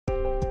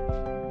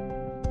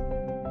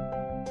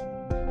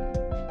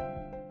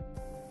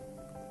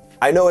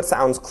I know it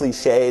sounds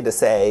cliche to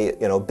say,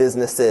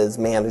 businesses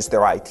manage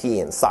their IT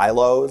in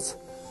silos,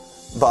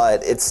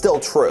 but it's still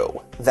true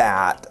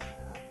that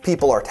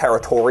people are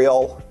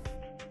territorial.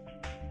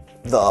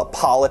 The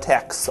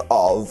politics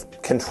of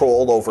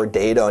control over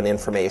data and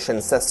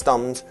information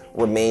systems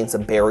remains a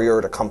barrier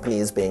to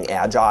companies being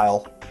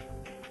agile.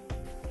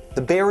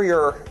 The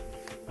barrier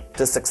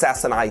to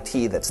success in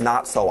IT that's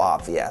not so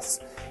obvious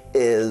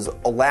is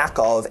a lack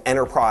of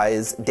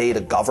enterprise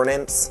data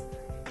governance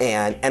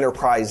and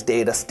enterprise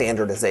data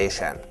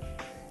standardization.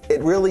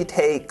 It really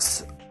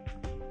takes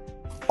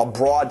a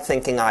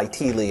broad-thinking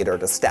IT leader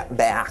to step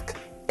back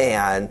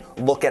and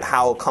look at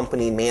how a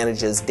company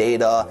manages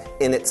data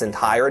in its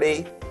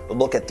entirety,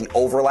 look at the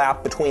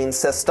overlap between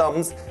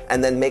systems,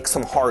 and then make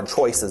some hard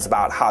choices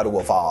about how to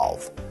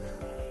evolve.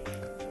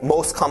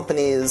 Most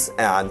companies,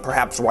 and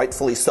perhaps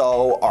rightfully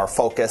so, are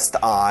focused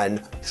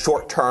on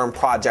short-term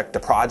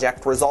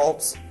project-to-project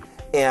results,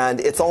 and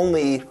it's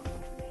only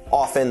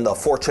often the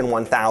Fortune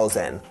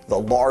 1000, the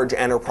large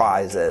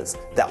enterprises,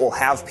 that will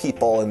have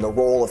people in the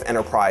role of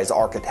enterprise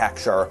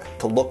architecture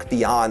to look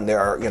beyond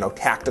their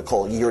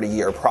tactical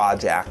year-to-year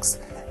projects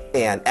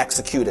and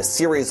execute a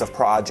series of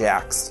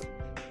projects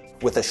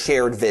with a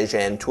shared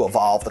vision to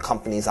evolve the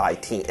company's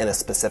IT in a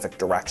specific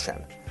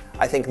direction.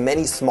 I think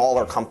many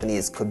smaller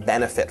companies could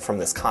benefit from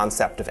this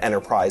concept of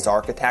enterprise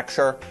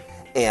architecture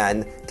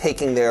and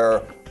taking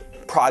their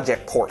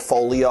project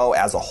portfolio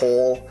as a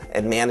whole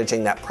and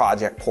managing that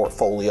project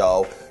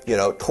portfolio,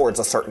 towards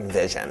a certain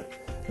vision.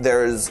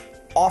 There's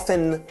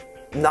often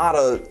not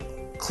a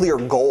clear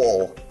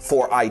goal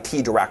for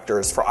IT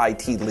directors, for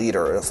IT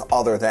leaders,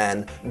 other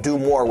than do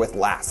more with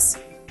less.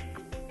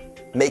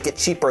 Make it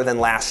cheaper than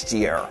last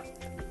year.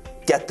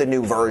 Get the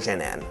new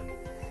version in.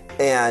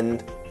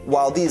 And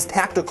while these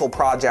tactical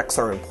projects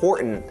are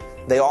important,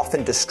 they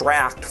often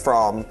distract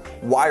from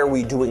why are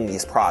we doing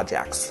these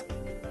projects?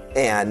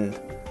 And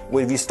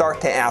when you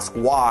start to ask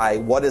why,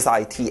 what is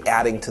IT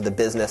adding to the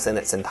business in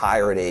its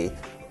entirety,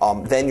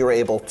 then you're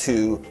able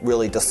to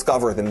really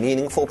discover the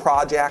meaningful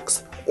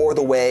projects or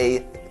the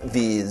way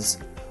these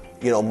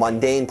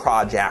mundane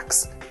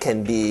projects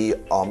can be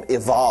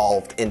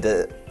evolved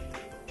into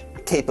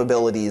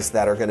capabilities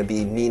that are going to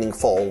be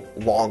meaningful,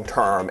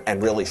 long-term,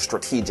 and really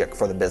strategic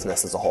for the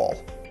business as a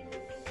whole.